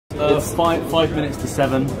5 minutes to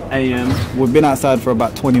 7 AM. We've been outside for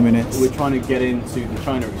about 20 minutes. We're trying to get into the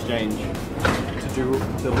China Exchange to do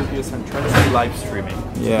the Olympia Centrality live streaming.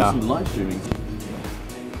 Yeah. Some live streaming.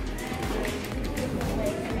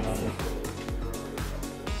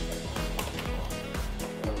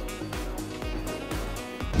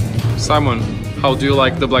 Simon, how do you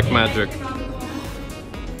like the black magic?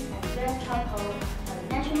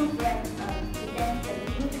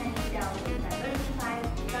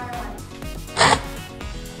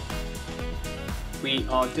 We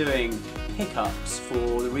are doing pickups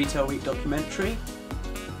for the Retail Week documentary.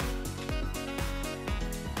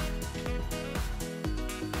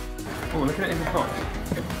 Oh, look at it in the box.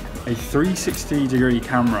 A 360-degree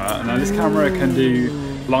camera, and now this camera can do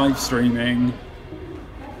live streaming.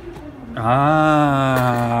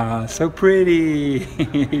 Ah, so pretty.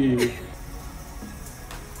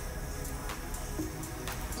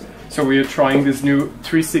 So we are trying this new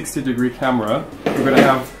 360-degree camera. We're gonna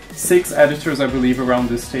have 6 editors, I believe, around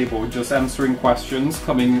this table, just answering questions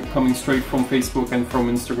coming straight from Facebook and from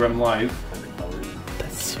Instagram Live.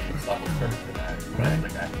 That's right.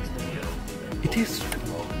 It is.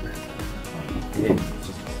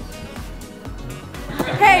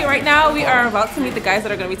 Hey, right now we are about to meet the guys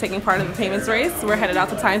that are going to be taking part in the payments race. We're headed out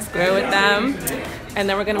to Times Square with them, and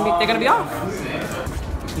then they're going to be off.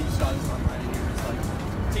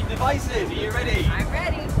 Team Divisive, are you ready? I'm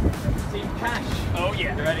ready. Team Cash, oh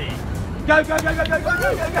yeah, ready. Go, go, go, go, go, go,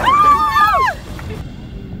 go, go, go!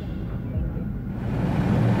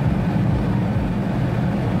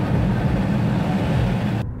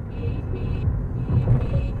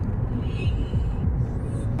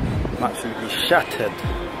 I'm absolutely shattered.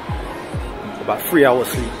 About 3 hours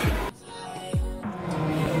sleep.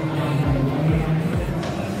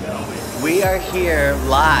 We are here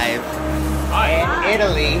live in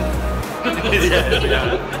Italy.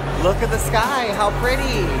 Look at the sky, how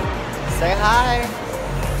pretty. Say hi.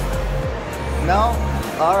 No?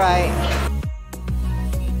 All right.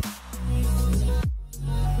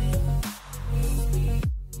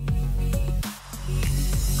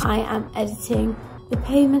 I am editing the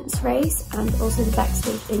payments race and also the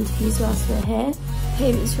backstage interviews whilst we're here.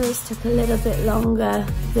 Payments race took a little bit longer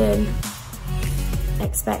than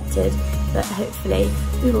expected, but hopefully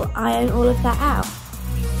we will iron all of that out.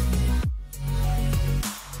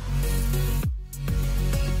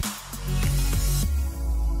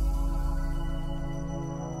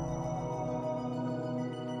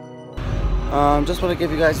 Just want to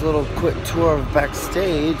give you guys a little quick tour of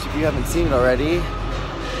backstage if you haven't seen it already.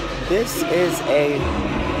 This is a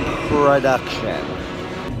production.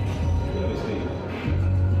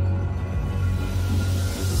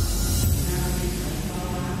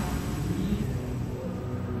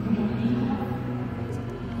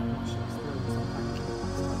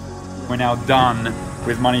 We're now done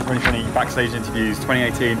with Money 2020 backstage interviews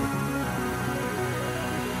 2018.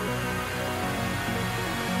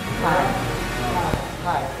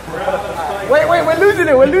 Hi. Wait, we're losing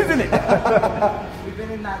it, We've been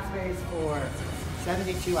in that space for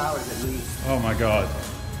 72 hours at least. Oh my god.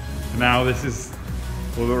 Now this is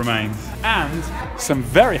all that remains. And some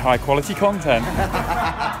very high quality content.